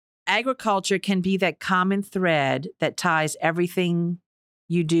agriculture can be that common thread that ties everything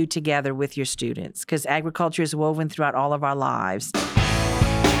you do together with your students, because agriculture is woven throughout all of our lives.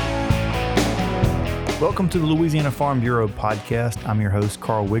 Welcome to the Louisiana Farm Bureau podcast. I'm your host,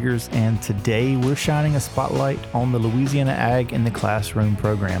 Carl Wiggers, and today we're shining a spotlight on the Louisiana Ag in the Classroom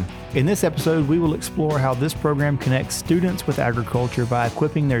program. In this episode, we will explore how this program connects students with agriculture by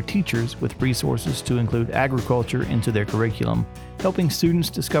equipping their teachers with resources to include agriculture into their curriculum, helping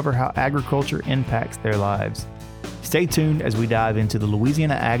students discover how agriculture impacts their lives. Stay tuned as we dive into the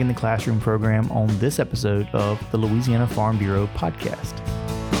Louisiana Ag in the Classroom program on this episode of the Louisiana Farm Bureau podcast.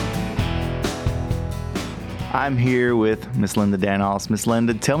 I'm here with Miss Linda Danos. Miss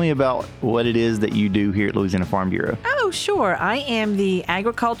Linda, tell me about what it is that you do here at Louisiana Farm Bureau. Oh, sure. I am the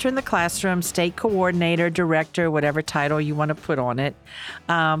Agriculture in the Classroom State Coordinator, Director, whatever title you want to put on it.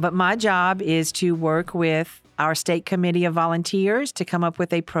 But my job is to work with our state committee of volunteers to come up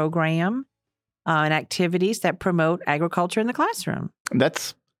with a program and activities that promote agriculture in the classroom.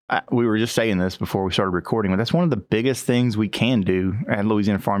 We were just saying this before we started recording, but that's one of the biggest things we can do at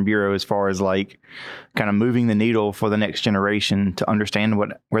Louisiana Farm Bureau as far as like kind of moving the needle for the next generation to understand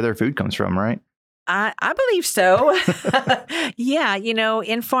where their food comes from, right? I believe so. Yeah,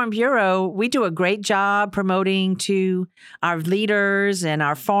 in Farm Bureau, we do a great job promoting to our leaders and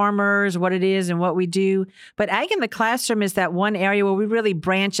our farmers what it is and what we do. But Ag in the Classroom is that one area where we really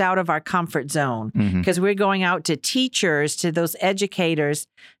branch out of our comfort zone because we're going out to teachers, to those educators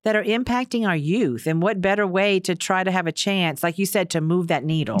that are impacting our youth. And what better way to try to have a chance, like you said, to move that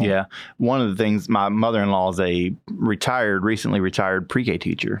needle? Yeah. One of the things, my mother-in-law is a recently retired pre-K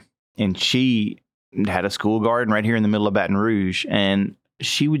teacher, and she had a school garden right here in the middle of Baton Rouge, and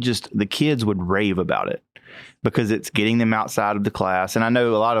the kids would rave about it because it's getting them outside of the class. And I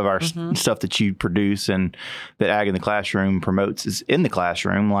know a lot of our stuff that you produce and that Ag in the Classroom promotes is in the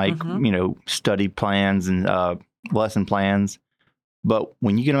classroom, like, study plans and lesson plans. But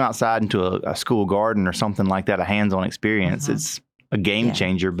when you get them outside into a school garden or something like that, a hands-on experience, it's a game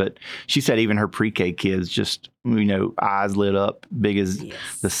changer. But she said even her pre-K kids just, eyes lit up big as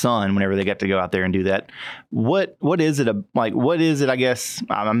the sun whenever they got to go out there and do that. What is it? I guess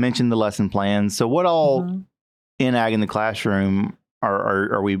I mentioned the lesson plans. So what all in Ag in the Classroom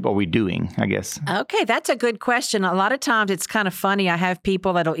are we doing, I guess? Okay, that's a good question. A lot of times it's kind of funny. I have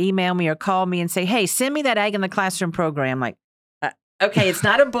people that'll email me or call me and say, hey, send me that Ag in the Classroom program. Like, okay, it's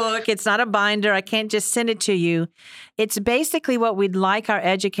not a book. It's not a binder. I can't just send it to you. It's basically what we'd like our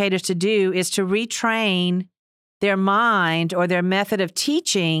educators to do is to retrain their mind or their method of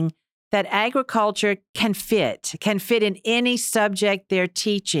teaching that agriculture can fit in any subject they're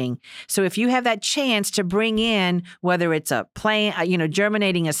teaching. So if you have that chance to bring in, whether it's a plant,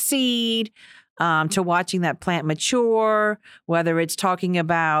 germinating a seed, to watching that plant mature, whether it's talking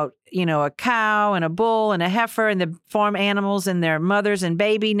about, a cow and a bull and a heifer and the farm animals and their mothers and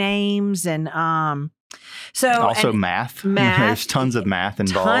baby names. And also math. There's tons of math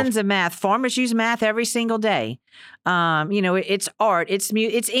involved. Tons of math. Farmers use math every single day. It's art,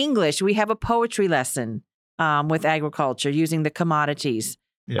 it's English. We have a poetry lesson with agriculture using the commodities.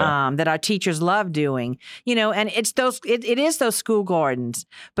 That our teachers love doing, and it is those school gardens,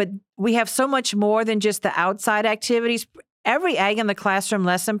 but we have so much more than just the outside activities. Every Ag in the Classroom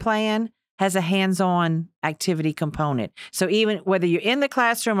lesson plan has a hands-on activity component. So even whether you're in the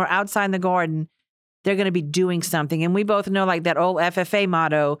classroom or outside in the garden, they're going to be doing something. And we both know, like that old FFA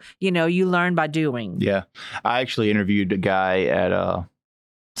motto, you learn by doing. Yeah. I actually interviewed a guy at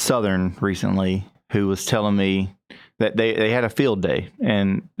Southern recently who was telling me that they had a field day,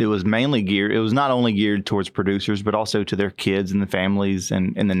 and it was not only geared towards producers, but also to their kids and the families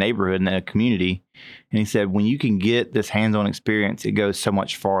and in the neighborhood and the community. And he said, when you can get this hands-on experience, it goes so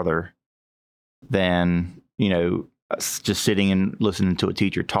much farther than, just sitting and listening to a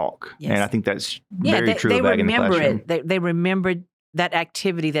teacher talk. Yes. And I think that's very true of Ag in the Classroom. They remembered that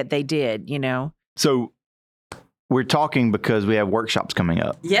activity that they did, So we're talking because we have workshops coming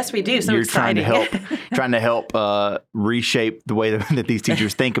up. Yes, we do. So You're exciting. trying to help reshape the way that these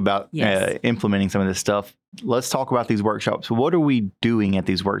teachers think about implementing some of this stuff. Let's talk about these workshops. What are we doing at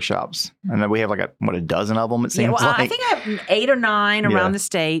these workshops? I know we have like a dozen of them, it seems like. I think I have 8 or 9 around the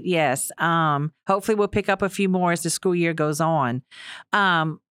state, yes. Hopefully we'll pick up a few more as the school year goes on.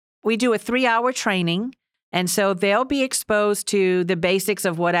 We do a 3-hour training, and so they'll be exposed to the basics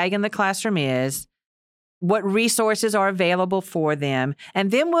of what Ag in the Classroom is, what resources are available for them.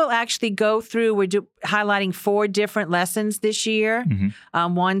 And then we'll actually go through, highlighting 4 different lessons this year.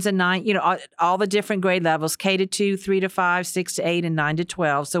 1 to 9, all the different grade levels, K to 2, 3 to 5, 6 to 8, and 9 to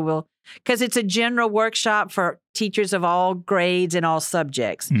 12. So because it's a general workshop for teachers of all grades and all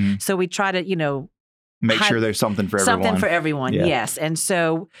subjects. So we try to, make sure there's something for everyone. Something for everyone, Yeah. yes. And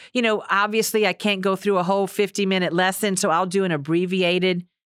so, obviously I can't go through a whole 50-minute lesson, so I'll do an abbreviated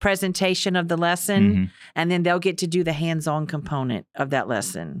presentation of the lesson, and then they'll get to do the hands-on component of that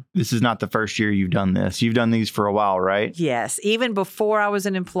lesson. This is not the first year you've done this. You've done these for a while, right? Yes. Even before I was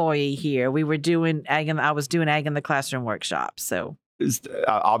an employee here, I was doing Ag in the Classroom workshops. So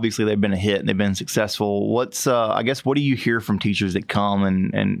Obviously they've been a hit and they've been successful. What do you hear from teachers that come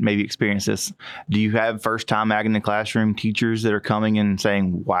and maybe experience this? Do you have first time Ag in the Classroom teachers that are coming and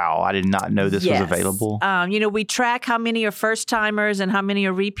saying, wow, I did not know this was available? We track how many are first timers and how many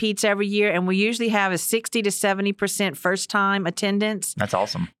are repeats every year. And we usually have a 60 to 70% first time attendance. That's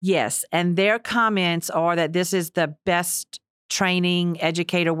awesome. Yes. And their comments are that this is the best training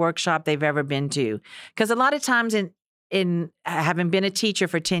educator workshop they've ever been to. Because a lot of times in having been a teacher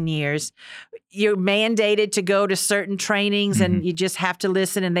for 10 years, you're mandated to go to certain trainings and you just have to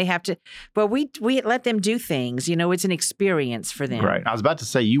listen and they have to, but we let them do things, it's an experience for them. Right. I was about to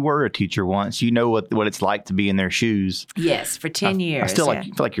say, you were a teacher once, you know what it's like to be in their shoes. Yes. For 10 years. I feel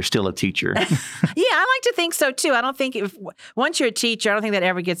like you're still a teacher. Yeah. I like to think so too. I don't think once you're a teacher, I don't think that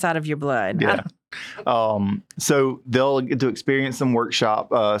ever gets out of your blood. Yeah. So they'll get to experience some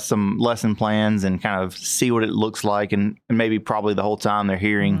workshop, some lesson plans and kind of see what it looks like. And maybe probably the whole time they're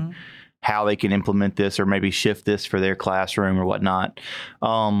hearing how they can implement this or maybe shift this for their classroom or whatnot.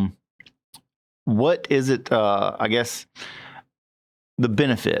 What is it, I guess, the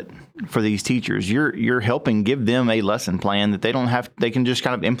benefit for these teachers? You're helping give them a lesson plan that they can just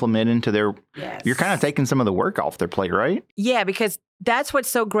kind of implement into their, you're kind of taking some of the work off their plate, right? Yeah, because that's what's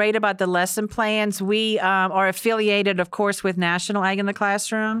so great about the lesson plans. We are affiliated, of course, with National Ag in the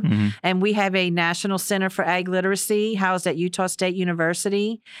Classroom, and we have a National Center for Ag Literacy housed at Utah State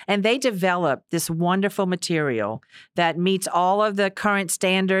University, and they develop this wonderful material that meets all of the current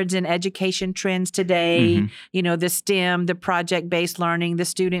standards and education trends today, the STEM, the project-based learning, the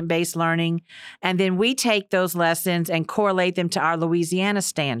student-based learning, and then we take those lessons and correlate them to our Louisiana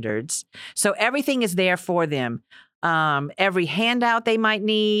standards. So everything is there for them. Every handout they might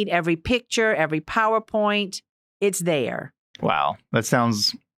need, every picture, every PowerPoint, it's there. Wow. That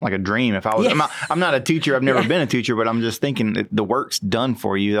sounds like a dream. If I was, I'm not a teacher. I've never been a teacher, but I'm just thinking that the work's done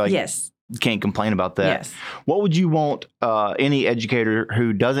for you. Like, can't complain about that. Yes. What would you want any educator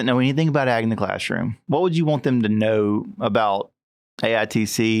who doesn't know anything about Ag in the Classroom? What would you want them to know about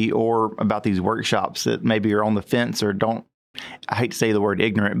AITC or about these workshops that maybe are on the fence or don't, I hate to say the word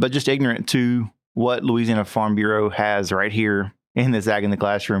ignorant, but just ignorant to what Louisiana Farm Bureau has right here in this Ag in the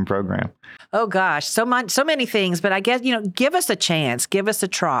Classroom program? Oh gosh, so many things, but I guess, give us a chance, give us a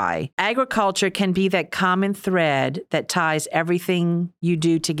try. Agriculture can be that common thread that ties everything you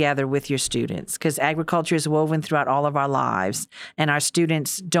do together with your students, because agriculture is woven throughout all of our lives, and our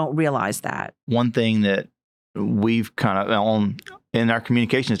students don't realize that. One thing that we've kind of in our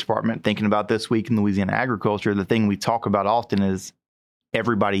communications department, thinking about this week in Louisiana agriculture, the thing we talk about often is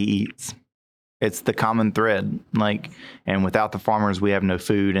everybody eats. It's the common thread, and without the farmers, we have no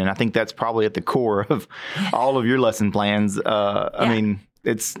food. And I think that's probably at the core of all of your lesson plans. I mean,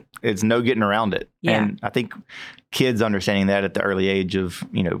 it's no getting around it. Yeah. And I think kids understanding that at the early age of,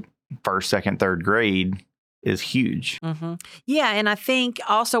 first, second, third grade is huge. Yeah. And I think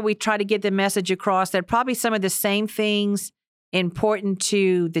also we try to get the message across that probably some of the same things important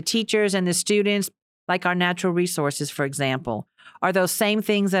to the teachers and the students, like our natural resources, for example, are those same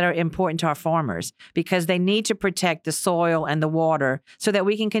things that are important to our farmers, because they need to protect the soil and the water so that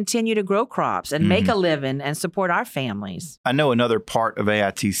we can continue to grow crops and make a living and support our families. I know another part of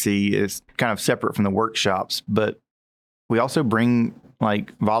AITC is kind of separate from the workshops, but we also bring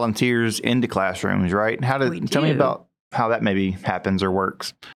volunteers into classrooms, right? Tell me about how that maybe happens or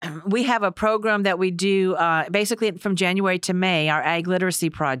works. We have a program that we do basically from January to May, our Ag Literacy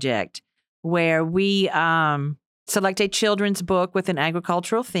Project, where we select a children's book with an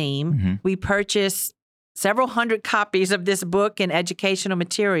agricultural theme. We purchase several hundred copies of this book and educational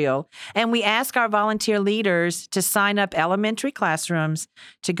material, and we ask our volunteer leaders to sign up elementary classrooms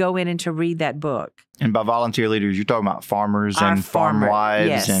to go in and to read that book. And by volunteer leaders, you're talking about farmers and farm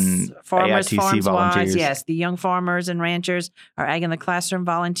wives and farmers, AITC farms, volunteers. Wives, yes, the young farmers and ranchers are Ag in the Classroom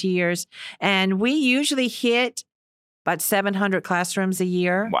volunteers. And we usually hit about 700 classrooms a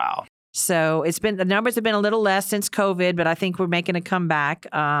year. Wow. So the numbers have been a little less since COVID, but I think we're making a comeback,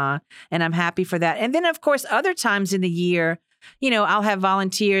 and I'm happy for that. And then, of course, other times in the year, I'll have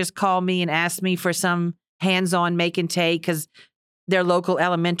volunteers call me and ask me for some hands-on make and take because their local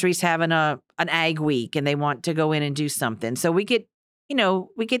elementary's having an ag week and they want to go in and do something. So we get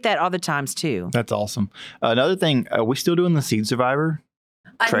that other times too. That's awesome. Another thing, are we still doing the Seed Survivor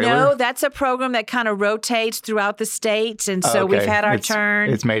trailer? No, that's a program that kind of rotates throughout the states. And so we've had our turn.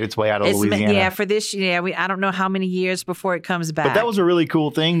 It's made its way out of Louisiana. For this year. I don't know how many years before it comes back. But that was a really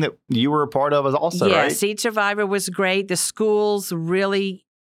cool thing that you were a part of also, right? Yeah, Seed Survivor was great. The schools really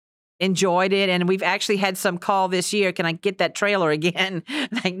enjoyed it. And we've actually had some call this year, can I get that trailer again?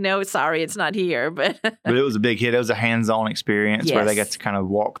 Like, no, sorry, it's not here. But it was a big hit. It was a hands-on experience where they got to kind of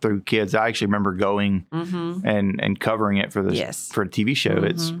walk through kids. I actually remember going and covering it for for a TV show.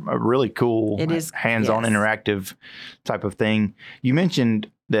 It's a really cool, hands-on, interactive type of thing. You mentioned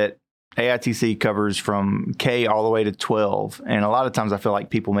that AITC covers from K all the way to 12. And a lot of times I feel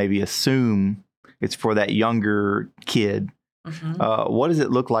like people maybe assume it's for that younger kid. What does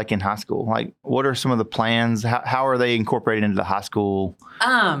it look like in high school? Like, what are some of the plans? How are they incorporated into the high school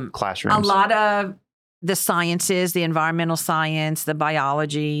classrooms? A lot of the sciences, the environmental science, the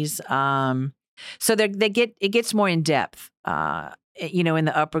biologies. So it gets more in depth, in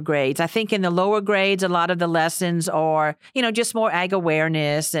the upper grades. I think in the lower grades, a lot of the lessons are, just more ag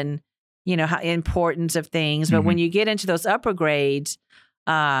awareness and, how importance of things. But when you get into those upper grades,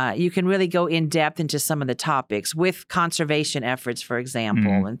 you can really go in depth into some of the topics with conservation efforts, for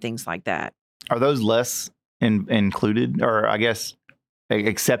example, and things like that. Are those less included, or I guess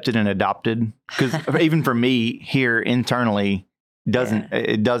accepted and adopted? Because even for me here internally,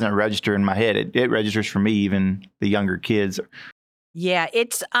 it doesn't register in my head. It registers for me, even the younger kids. Yeah,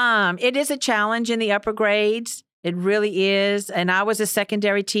 it is a challenge in the upper grades. It really is. And I was a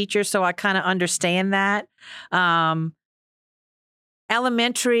secondary teacher, so I kind of understand that.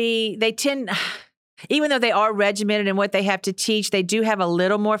 Elementary, they tend, even though they are regimented in what they have to teach, they do have a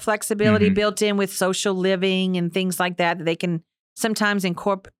little more flexibility built in with social living and things like that they can sometimes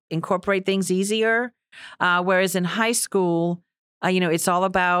incorporate things easier. Whereas in high school, it's all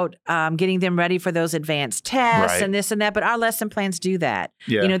about getting them ready for those advanced tests and this and that. But our lesson plans do that.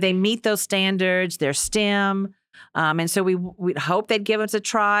 Yeah. They meet those standards, they're STEM. And so we'd hope they'd give us a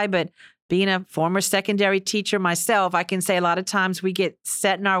try, but being a former secondary teacher myself, I can say a lot of times we get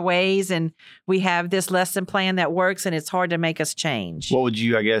set in our ways and we have this lesson plan that works and it's hard to make us change. What would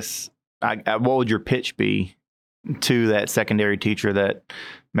you, what would your pitch be to that secondary teacher that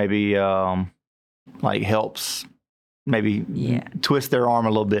maybe helps twist their arm a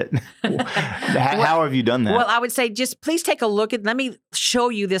little bit? How have you done that? Well, I would say just please take a look let me show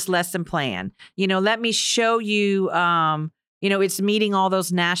you this lesson plan. Let me show you, it's meeting all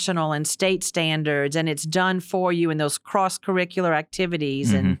those national and state standards, and it's done for you in those cross-curricular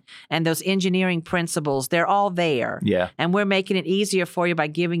activities and those engineering principles. They're all there. Yeah. And we're making it easier for you by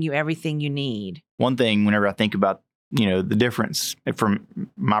giving you everything you need. One thing, whenever I think about, the difference from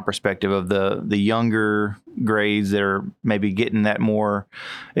my perspective of the younger grades that are maybe getting that more,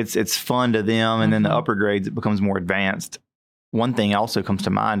 it's fun to them, and then the upper grades, it becomes more advanced. One thing also comes to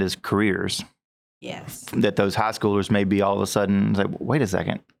mind is careers. Yes. That those high schoolers may be all of a sudden like, wait a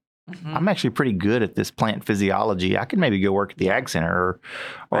second, I'm actually pretty good at this plant physiology. I could maybe go work at the Ag Center,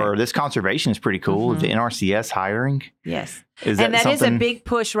 or this conservation is pretty cool. The NRCS hiring. Yes. That is a big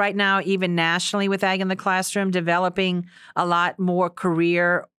push right now, even nationally with Ag in the Classroom, developing a lot more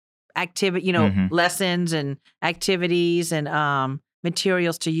career activity, lessons and activities and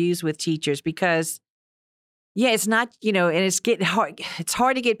materials to use with teachers because it's not, and it's getting hard. It's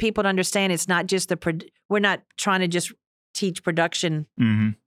hard to get people to understand. It's not just we're not trying to just teach production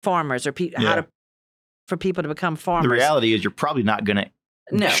farmers or for people to become farmers. The reality is you're probably not going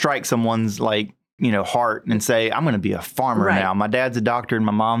to strike someone's heart and say, I'm going to be a farmer now. My dad's a doctor and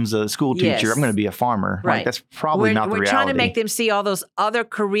my mom's a school teacher. I'm going to be a farmer. Right. Like, that's probably not the reality. We're trying to make them see all those other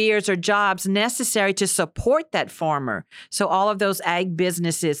careers or jobs necessary to support that farmer. So all of those ag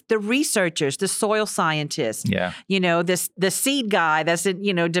businesses, the researchers, the soil scientists, the seed guy that's,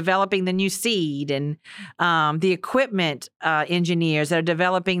 developing the new seed, and the equipment engineers that are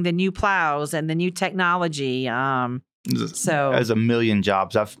developing the new plows and the new technology. So there's a million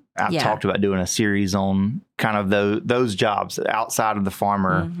jobs. I've talked about doing a series on kind of those jobs outside of the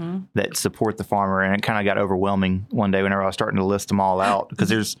farmer that support the farmer, and it kind of got overwhelming one day whenever I was starting to list them all out because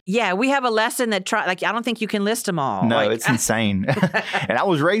there's we have a lesson that I don't think you can list them all. No, it's insane. And I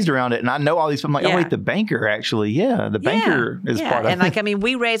was raised around it, and I know all these. I'm like, oh wait, the banker actually, the banker is part of it. And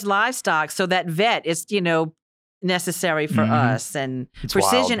we raise livestock, so that vet is necessary for us. And It's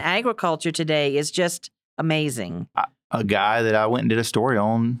precision wild. agriculture today is just amazing. A guy that I went and did a story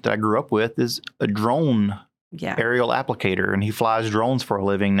on that I grew up with is a drone Yeah. aerial applicator, and he flies drones for a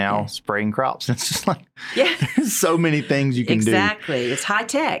living now, spraying crops. It's just like, there's so many things you can do. Exactly. It's high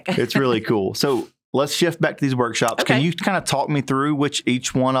tech. It's really cool. So let's shift back to these workshops. Okay. Can you kind of talk me through which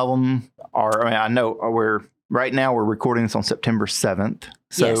each one of them are? I mean, I know right now we're recording this on September 7th.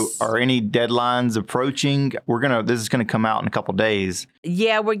 So are any deadlines approaching? This is going to come out in a couple days.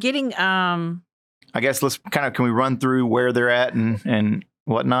 Yeah, we're getting, I guess can we run through where they're at and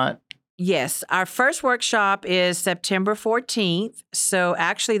whatnot? yes, our first workshop is September 14th. So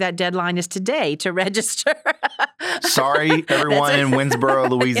actually that deadline is today to register. Sorry, everyone in Winsboro,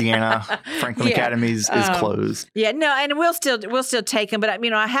 Louisiana. Franklin Academies is closed. Yeah, no, and we'll still take them. But,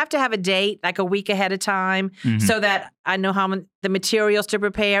 I have to have a date like a week ahead of time so that I know the materials to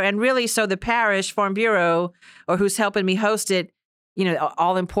prepare. And really, so the parish farm bureau or who's helping me host it,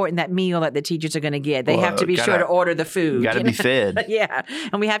 all important, that meal that the teachers are going to get. They have to be sure to order the food. Got to be fed. Yeah.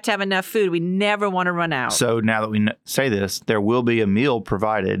 And we have to have enough food. We never want to run out. So now that we say this, there will be a meal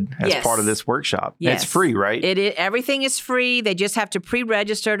provided as part of this workshop. Yes. It's free, right? It is. Everything is free. They just have to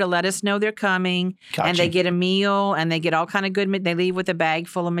pre-register to let us know they're coming. Gotcha. And they get a meal and they get all kind of good. They leave with a bag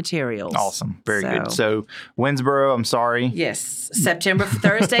full of materials. Awesome. Very good. So Winsboro, I'm sorry. Yes.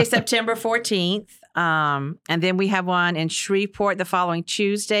 Thursday, September 14th. And then we have one in Shreveport the following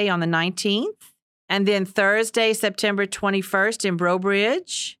Tuesday on the 19th. And then Thursday, September 21st in Breaux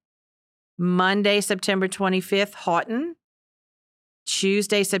Bridge. Monday, September 25th, Houghton.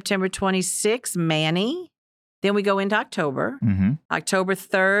 Tuesday, September 26th, Manny. Then we go into October. October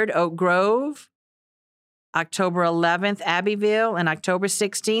 3rd, Oak Grove. October 11th, Abbeville. And October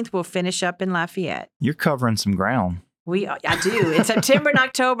 16th, we'll finish up in Lafayette. You're covering some ground. I do. In September and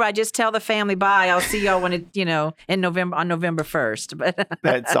October, I just tell the family, bye. I'll see y'all when in November, on November 1st. But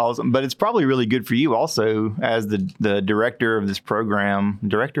that's awesome. But it's probably really good for you also as the director of this program.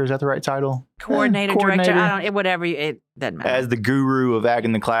 Director, is that the right title? Coordinator. Director. Whatever. It doesn't matter. As the guru of Ag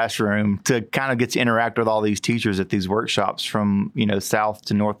in the Classroom, to kind of get to interact with all these teachers at these workshops from, South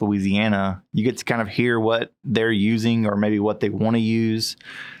to North Louisiana, you get to kind of hear what they're using or maybe what they want to use.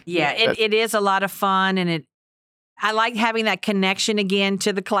 Yeah, it is a lot of fun, and I like having that connection again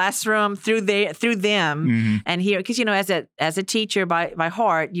to the classroom through them and here, because as a teacher by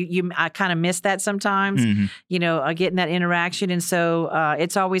heart, I kind of miss that sometimes. Getting that interaction, and so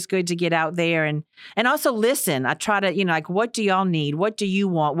it's always good to get out there and also listen. I try to what do y'all need? What do you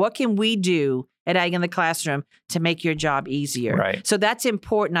want? What can we do at Ag in the Classroom to make your job easier? Right. So that's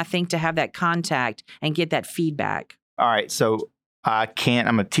important, I think, to have that contact and get that feedback. All right. So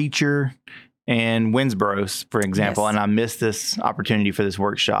I'm a teacher in Winsboro, for example, and I missed this opportunity for this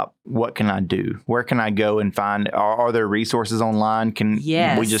workshop. What can I do? Where can I go and find? Are there resources online? Can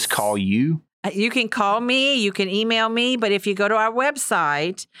we just call you? You can call me. You can email me. But if you go to our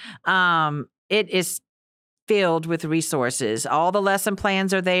website, it is filled with resources. All the lesson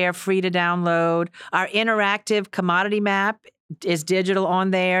plans are there, free to download. Our interactive commodity map is digital on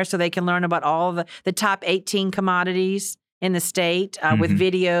there, so they can learn about all the top 18 commodities in the state with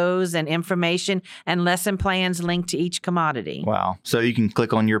videos and information and lesson plans linked to each commodity. Wow. So you can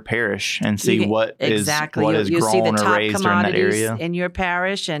click on your parish and see what is You'll see the grown or top raised in that commodities area in your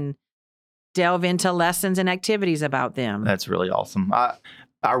parish and delve into lessons and activities about them. That's really awesome.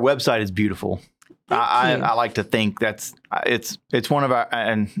 Our website is beautiful. I like to think it's one of our,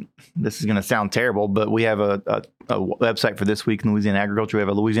 and this is going to sound terrible, but we have a website for This Week in Louisiana Agriculture. We have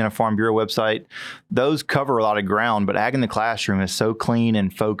a Louisiana Farm Bureau website. Those cover a lot of ground, but Ag in the Classroom is so clean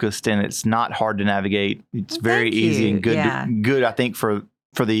and focused, and it's not hard to navigate. It's very easy and good. Good, I think, for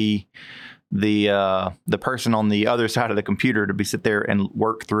the person on the other side of the computer to sit there and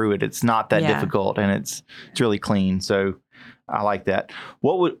work through it. It's not that difficult, and it's really clean. So I like that.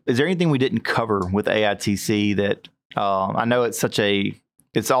 Is there anything we didn't cover with AITC that I know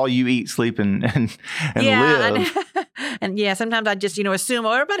it's all you eat, sleep, and live. And sometimes I just, assume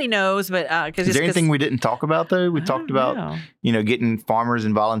everybody knows, but because is there anything we didn't talk about though? We talked about, getting farmers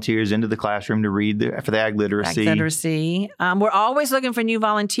and volunteers into the classroom to read for the ag literacy. We're always looking for new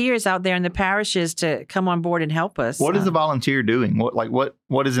volunteers out there in the parishes to come on board and help us. What is a volunteer doing?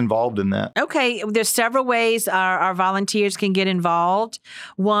 What is involved in that? Okay, there's several ways our volunteers can get involved.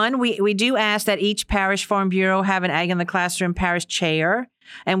 One, we do ask that each parish farm bureau have an Ag in the Classroom parish chair.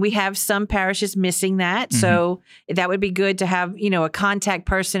 And we have some parishes missing that. So that would be good to have, a contact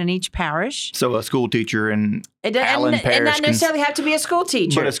person in each parish. So a school teacher and It Allen Parish not necessarily have to be a school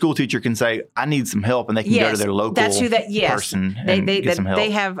teacher. But a school teacher can say, I need some help, and they can go to their local person and get some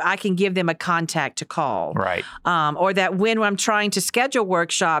help. I can give them a contact to call. Right. Or that when I'm trying to schedule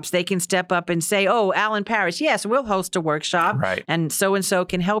workshops, they can step up and say, oh, Allen Parish, yes, we'll host a workshop. Right. And so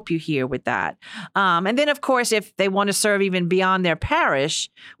can help you here with that. And then, of course, if they want to serve even beyond their parish,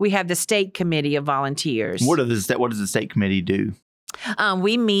 we have the state committee of volunteers. What does the state committee do?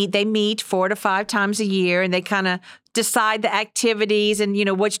 They meet 4 to 5 times a year, and they kind of decide the activities and,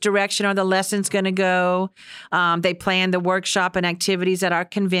 which direction are the lessons going to go. They plan the workshop and activities at our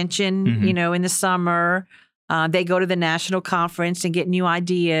convention, in the summer. They go to the national conference and get new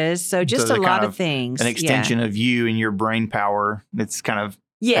ideas. So just a lot of things. An extension of you and your brain power. It's kind of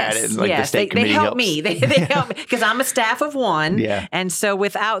added, yes. The state committee they help helps. me. They help me because I'm a staff of one. Yeah. And so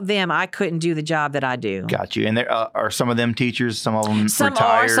without them, I couldn't do the job that I do. Got you. And there are some of them teachers, some of them some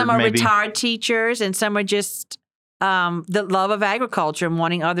retired. Some are maybe? retired teachers, and some are just the love of agriculture and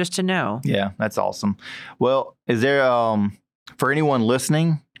wanting others to know. Yeah, that's awesome. Well, is there, for anyone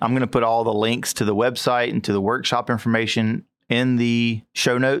listening, I'm going to put all the links to the website and to the workshop information in the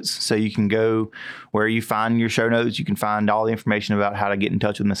show notes. So you can go where you find your show notes. You can find all the information about how to get in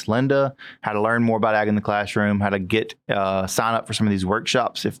touch with Miss Linda, how to learn more about Ag in the Classroom, how to get sign up for some of these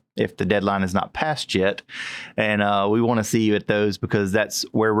workshops if the deadline is not passed yet. And we want to see you at those because that's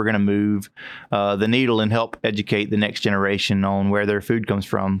where we're going to move the needle and help educate the next generation on where their food comes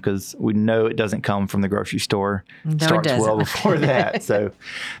from, because we know it doesn't come from the grocery store. No, it starts it doesn't. well before that. So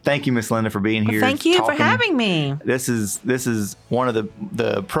thank you, Miss Linda, for being here. Thank you for having me. This is one of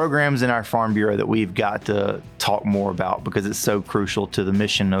the programs in our Farm Bureau that we've got to talk more about because it's so crucial to the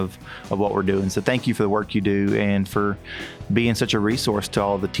mission of what we're doing. So thank you for the work you do and for being such a resource to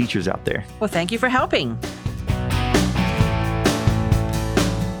all the teachers out there. Well, thank you for helping.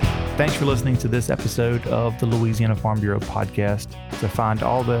 Thanks for listening to this episode of the Louisiana Farm Bureau podcast. To find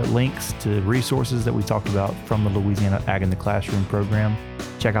all the links to resources that we talked about from the Louisiana Ag in the Classroom program,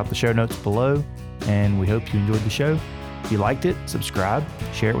 check out the show notes below, and we hope you enjoyed the show. If you liked it, subscribe,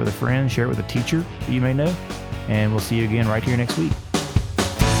 share it with a friend, share it with a teacher that you may know, and we'll see you again right here next week.